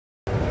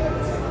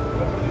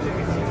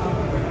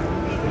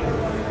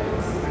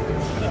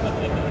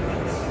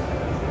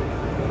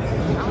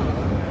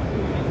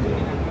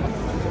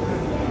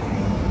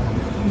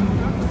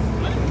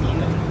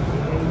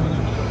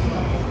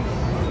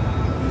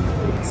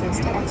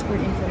access to expert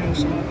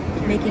information,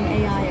 making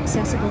AI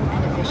accessible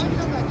and efficient.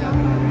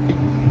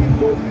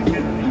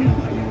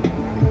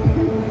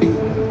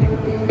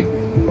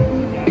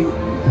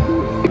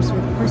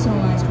 With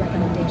personalized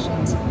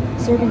recommendations,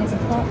 serving as a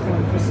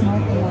platform for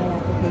smart AI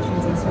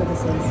applications and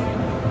services.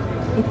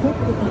 Equipped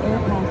with the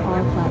AirPath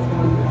R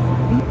platform,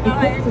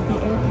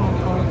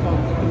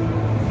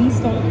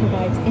 V.Stella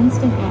provides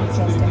instant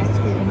access to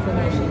expert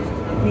information,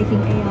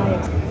 making AI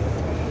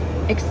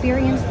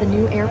experience the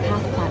new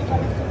AirPath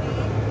platform.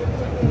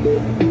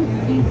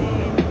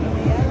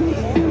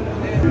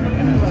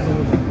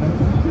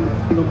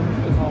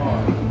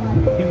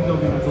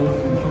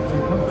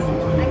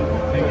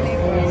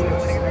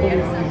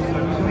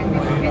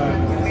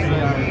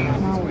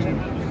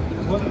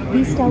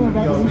 V.Stella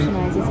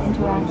revolutionizes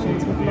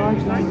interactions with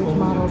large language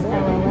models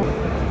LLM.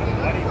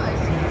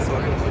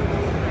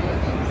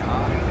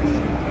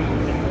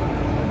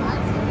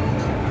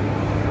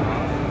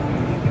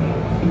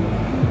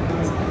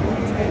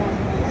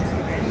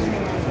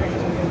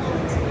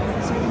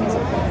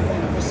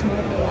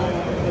 Smart AI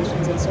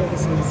applications and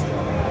services.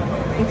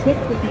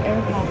 Equipped with the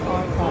AirPath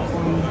R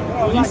platform,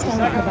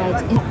 V.Stella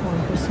provides platform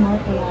for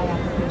smart AI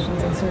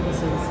applications and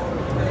services.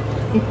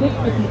 Equipped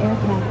with the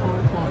AirPath R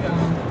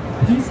platform,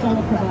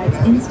 V.Stella provides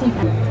instant